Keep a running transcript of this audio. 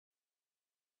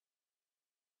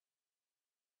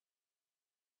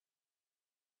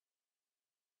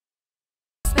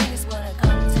just wanna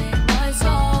come take my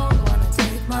soul. Wanna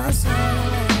take my soul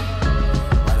away.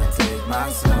 Wanna take my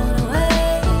soul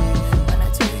away.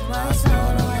 Wanna take my soul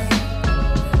away.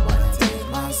 Wanna take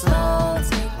my soul,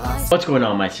 take my soul. What's going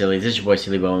on, my sillies? This is your boy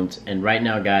Silly Bones, and right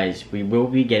now, guys, we will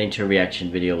be getting to a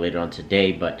reaction video later on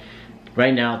today, but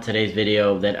right now, today's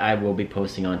video that I will be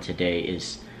posting on today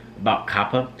is about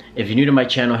coppa. If you're new to my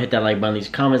channel, hit that like button,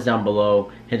 leave comments down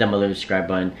below, hit that little subscribe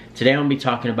button. Today I'm going to be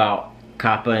talking about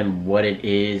coppa and what it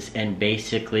is, and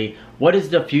basically what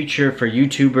is the future for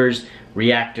YouTubers,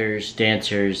 reactors,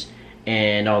 dancers,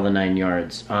 and all the 9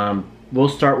 yards. We'll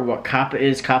start with what coppa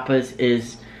is. Coppa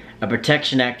is a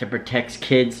protection act that protects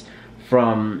kids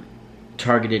from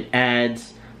targeted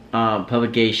ads,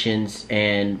 publications,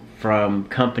 and from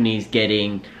companies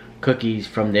getting cookies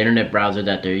from the internet browser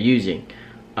that they're using.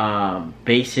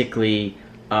 Basically,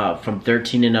 from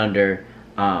 13 and under,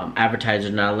 advertisers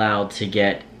are not allowed to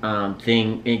get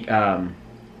things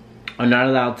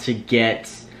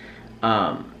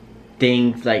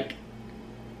like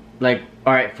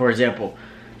all right, for example,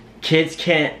 kids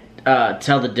can't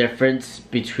tell the difference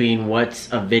between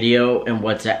what's a video and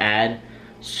what's an ad.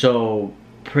 So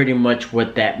pretty much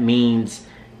what that means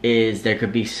is there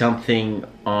could be something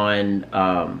on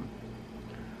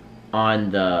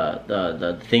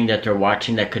the thing that they're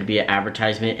watching that could be an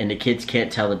advertisement, and the kids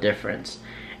can't tell the difference.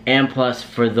 And plus,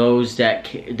 for those that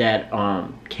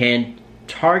can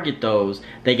target those,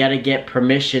 they got to get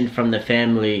permission from the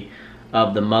family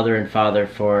of the mother and father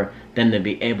for them to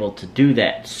be able to do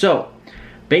that. So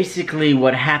basically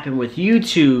what happened with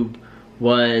YouTube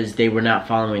was they were not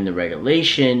following the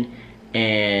regulation,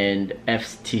 and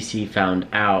FTC found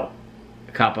out,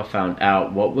 coppa found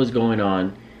out what was going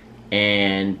on,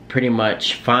 and pretty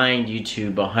much fined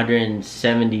YouTube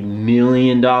 $170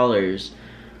 million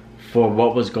for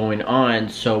what was going on.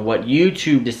 So what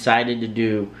YouTube decided to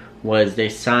do was they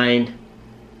signed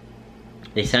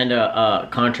a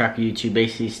contract with YouTube,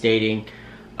 basically stating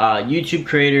YouTube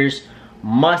creators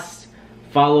must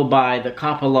follow by the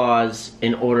coppa laws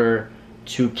in order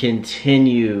to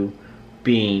continue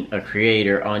being a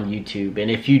creator on YouTube. And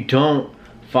if you don't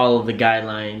follow the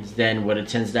guidelines, then what it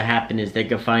tends to happen is they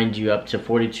can find you up to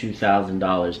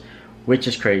 $42,000, which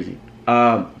is crazy.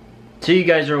 So you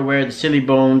guys are aware, the Silly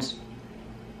Bones,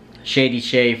 Shady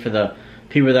Shay, for the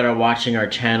people that are watching our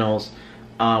channels,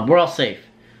 we're all safe.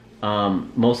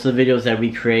 Most of the videos that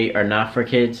we create are not for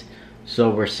kids, so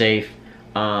we're safe.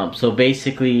 So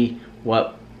basically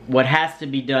what has to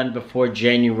be done before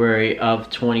January of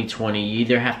 2020, you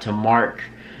either have to mark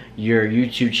your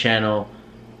YouTube channel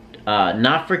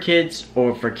not for kids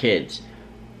or for kids.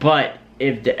 But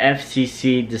if the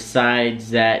FCC decides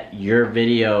that your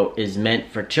video is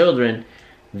meant for children,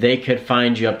 they could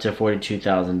fine you up to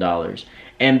 $42,000.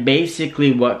 And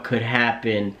basically what could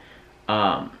happen,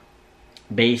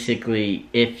 basically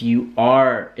if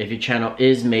your channel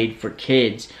is made for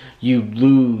kids, you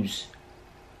lose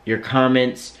your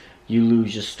comments, you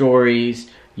lose your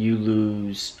stories, you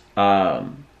lose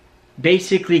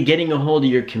basically getting a hold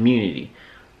of your community,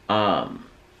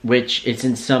 which is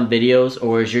in some videos.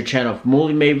 Or is your channel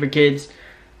fully made for kids,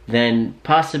 then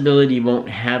possibility you won't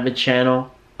have a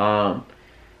channel.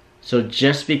 So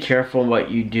just be careful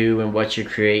what you do and what you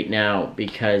create now,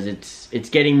 because it's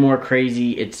getting more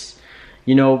crazy. It's,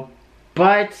 you know,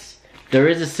 but there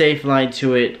is a safe line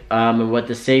to it, and what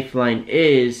the safe line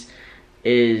is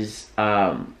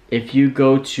if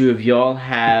y'all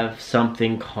have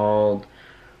something called,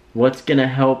 what's gonna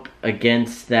help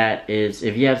against that is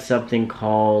if you have something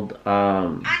called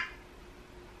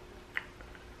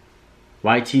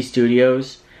YT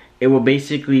Studios, it will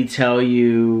basically tell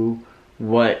you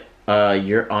what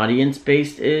your audience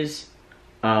base is,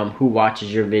 who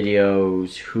watches your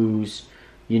videos, who's,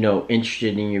 you know,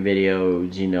 interested in your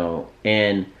videos, you know.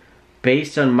 And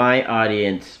based on my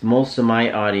audience, most of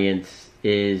my audience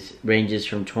ranges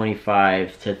from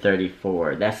 25 to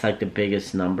 34. That's like the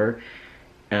biggest number.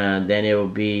 Then it will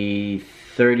be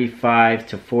 35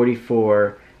 to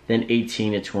 44, then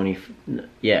 18 to 20,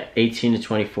 yeah, 18 to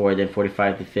 24, then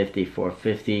 45 to 54,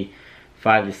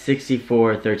 55 to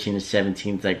 64, 13 to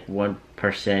 17 is like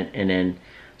 1%, and then,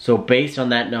 so based on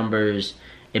that numbers,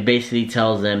 it basically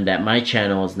tells them that my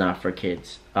channel is not for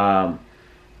kids. But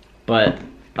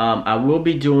I will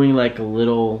be doing like a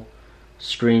little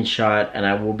screenshot, and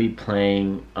I will be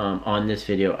playing on this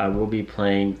video, I will be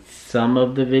playing some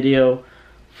of the video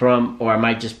from, or I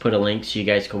might just put a link so you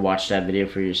guys can watch that video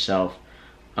for yourself.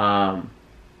 But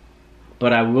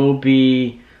I will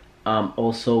be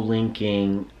also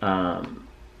linking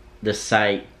the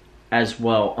site as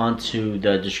well onto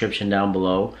the description down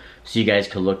below, so you guys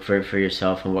can look for it for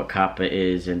yourself and what coppa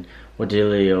is and what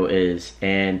dealio is.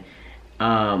 And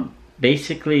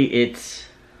basically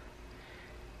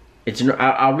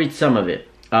I'll read some of it.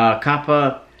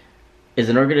 Coppa is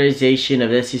an organization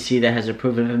of the SEC that has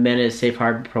approved and implemented a safe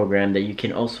harbor program that you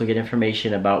can also get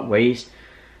information about ways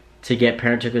to get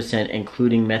parental consent,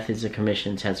 including methods and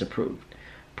commissions has approved.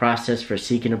 Process for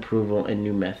seeking approval and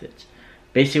new methods.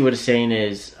 Basically what it's saying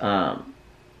is, like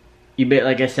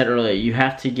I said earlier, you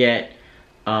have to get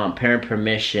parent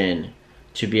permission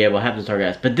to be able to have this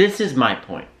orgasm. But this is my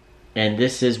point, and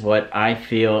this is what I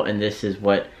feel, and this is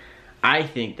what I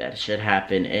think that should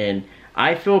happen. And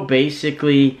I feel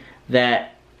basically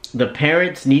that the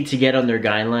parents need to get on their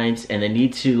guidelines, and they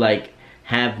need to like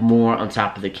have more on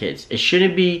top of the kids. It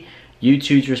shouldn't be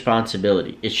YouTube's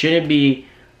responsibility. It shouldn't be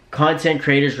content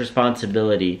creators'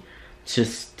 responsibility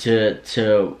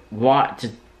to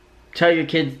tell your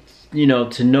kids, you know,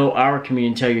 to know our community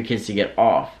and tell your kids to get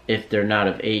off if they're not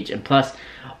of age. And plus,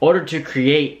 in order to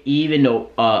create even a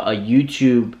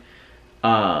YouTube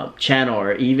channel,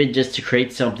 or even just to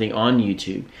create something on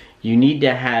YouTube, you need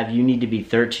to be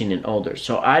 13 and older.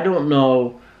 So I don't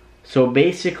know. So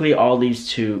basically all these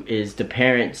two is the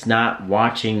parents not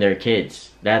watching their kids.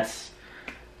 That's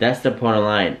the point of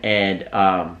line.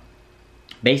 And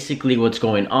basically what's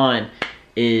going on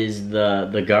is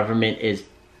the government is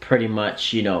pretty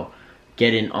much, you know,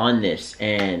 getting on this.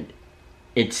 And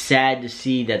it's sad to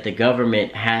see that the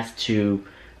government has to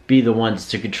be the ones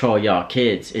to control y'all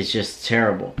kids. It's just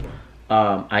terrible.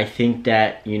 I think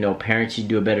that, you know, parents should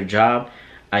do a better job.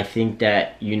 I think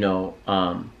that, you know,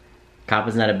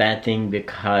 coppa's not a bad thing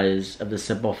because of the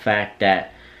simple fact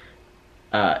that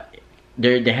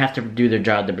they have to do their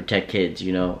job to protect kids,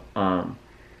 you know.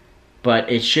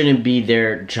 But it shouldn't be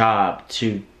their job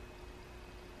to...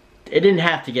 It didn't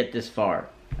have to get this far,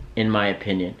 in my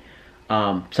opinion.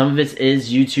 Some of it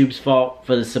is YouTube's fault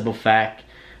for the simple fact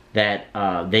that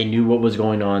they knew what was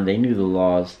going on. They knew the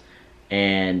laws.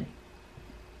 And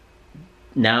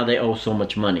now they owe so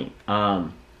much money. I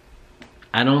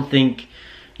don't think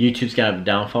YouTube's gonna have a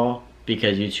downfall,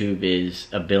 because YouTube is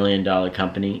a $1 billion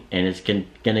company, and it's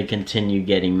gonna continue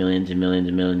getting millions and millions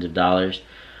and millions of dollars.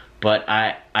 But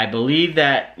I believe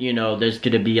that, you know, there's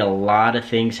gonna be a lot of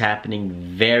things happening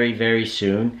very, very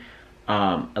soon.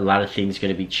 A lot of things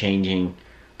gonna be changing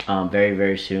very,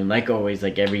 very soon. Like always,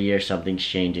 like every year something's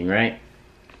changing, right?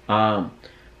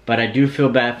 But I do feel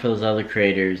bad for those other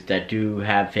creators that do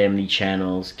have family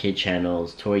channels, kid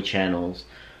channels, toy channels.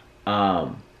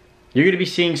 You're going to be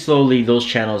seeing slowly those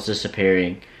channels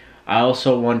disappearing. I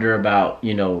also wonder about,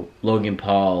 you know, Logan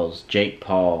Paul's, Jake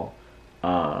Paul,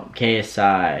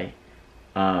 KSI.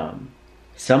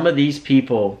 Some of these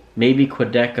people, maybe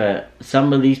Quedeca,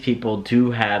 some of these people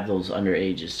do have those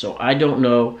underages. So I don't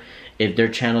know if their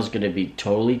channel's going to be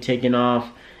totally taken off,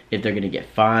 if they're going to get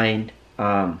fined.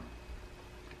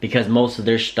 Because most of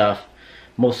their stuff,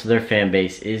 most of their fan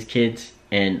base is kids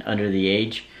and under the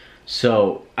age.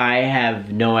 So I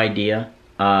have no idea.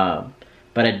 But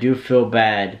I do feel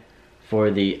bad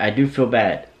for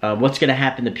what's going to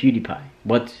happen to PewDiePie?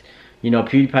 You know,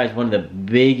 PewDiePie is one of the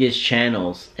biggest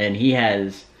channels, and he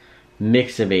has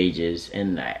mix of ages,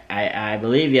 and I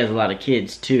believe he has a lot of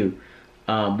kids too.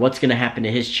 What's going to happen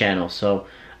to his channel? So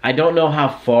I don't know how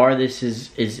far this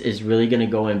is really going to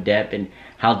go in depth and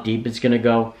how deep it's going to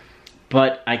go,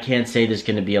 but I can say there's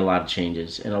going to be a lot of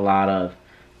changes and a lot of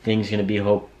things going to be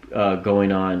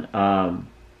going on.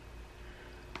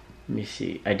 Let me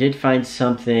see. I did find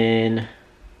something.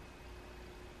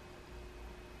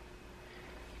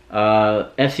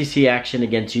 FCC action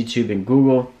against YouTube and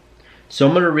Google. So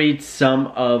I'm going to read some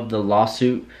of the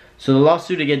lawsuit. So the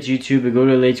lawsuit against YouTube and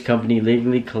Google alleged company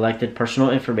illegally collected personal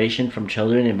information from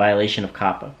children in violation of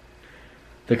COPPA.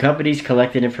 The companies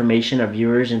collected information of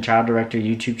viewers and child-directed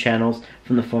YouTube channels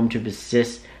from the form to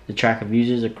assist the track of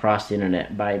users across the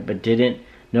internet, but didn't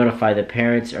notify the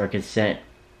parents or consent.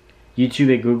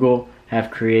 YouTube and Google have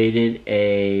created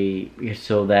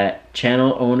so that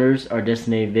channel owners are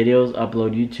designated videos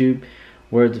upload YouTube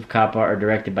words of COPPA are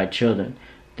directed by children.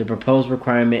 The proposed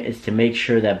requirement is to make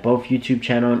sure that both YouTube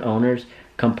channel owners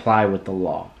comply with the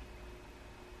law.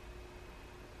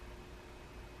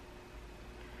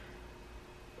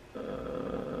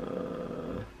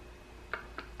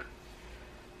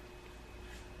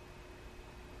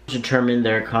 Determine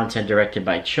their content directed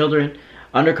by children.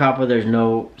 Under COPPA, there's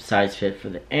no size fit for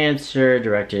the answer.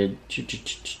 Directed,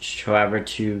 however,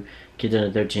 to kids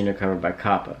under 13 are covered by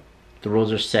COPPA. The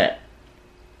rules are set.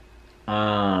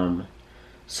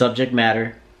 Subject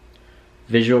matter,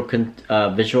 visual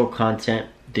content,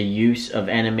 the use of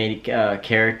animated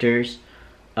characters,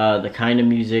 the kind of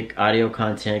music, audio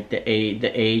content, the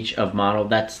age of model.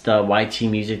 That's the YT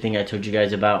music thing I told you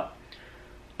guys about.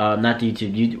 Not the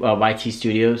YouTube, YT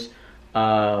Studios.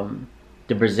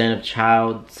 The present of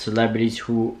child celebrities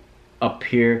who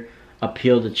appeal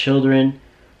to children.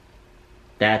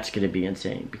 That's gonna be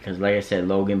insane because, like I said,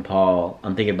 Logan Paul.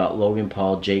 I'm thinking about Logan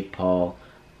Paul, Jake Paul,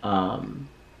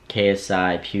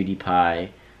 KSI, PewDiePie.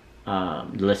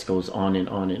 The list goes on and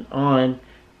on and on.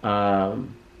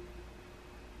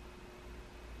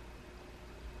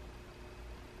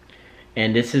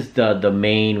 And this is the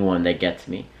main one that gets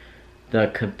me.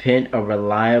 The compete a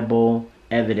reliable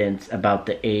evidence about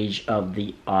the age of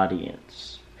the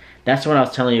audience. That's what I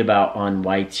was telling you about on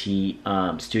YT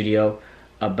Studio,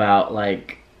 about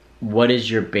like what is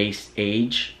your base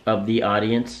age of the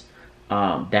audience.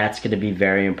 That's going to be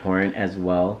very important as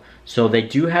well. So they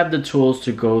do have the tools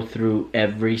to go through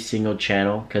every single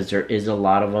channel because there is a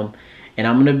lot of them. And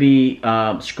I'm going to be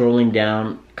scrolling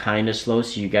down kind of slow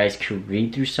so you guys can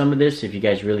read through some of this if you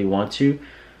guys really want to.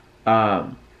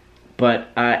 But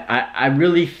I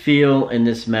really feel in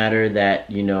this matter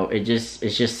that, you know, it's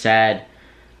just sad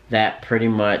that pretty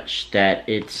much that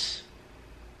it's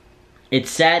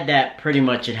sad that pretty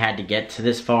much it had to get to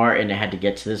this far and it had to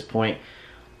get to this point.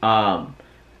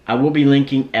 I will be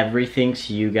linking everything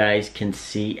so you guys can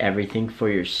see everything for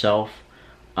yourself.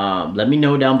 Let me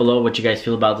know down below what you guys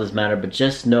feel about this matter, but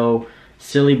just know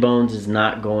Silly Bones is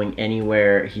not going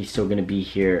anywhere. He's still going to be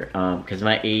here because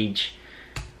my age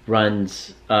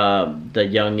runs, the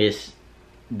youngest,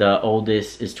 the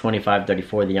oldest is 25,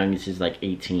 34, the youngest is like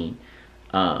 18.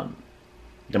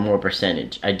 The more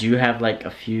percentage. I do have like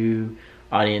a few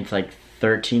audience like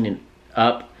 13 and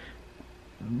up,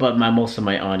 but most of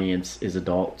my audience is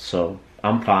adult, so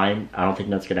I'm fine. I don't think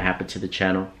that's gonna happen to the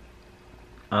channel.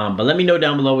 But let me know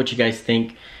down below what you guys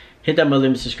think. Hit that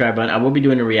button, subscribe button. I will be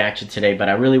doing a reaction today, but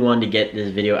I really wanted to get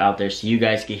this video out there so you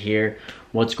guys can hear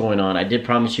what's going on. I did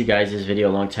promise you guys this video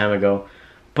a long time ago,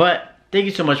 but thank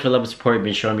you so much for the love and support you've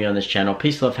been showing me on this channel.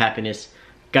 Peace, love, happiness.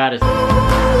 God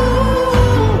is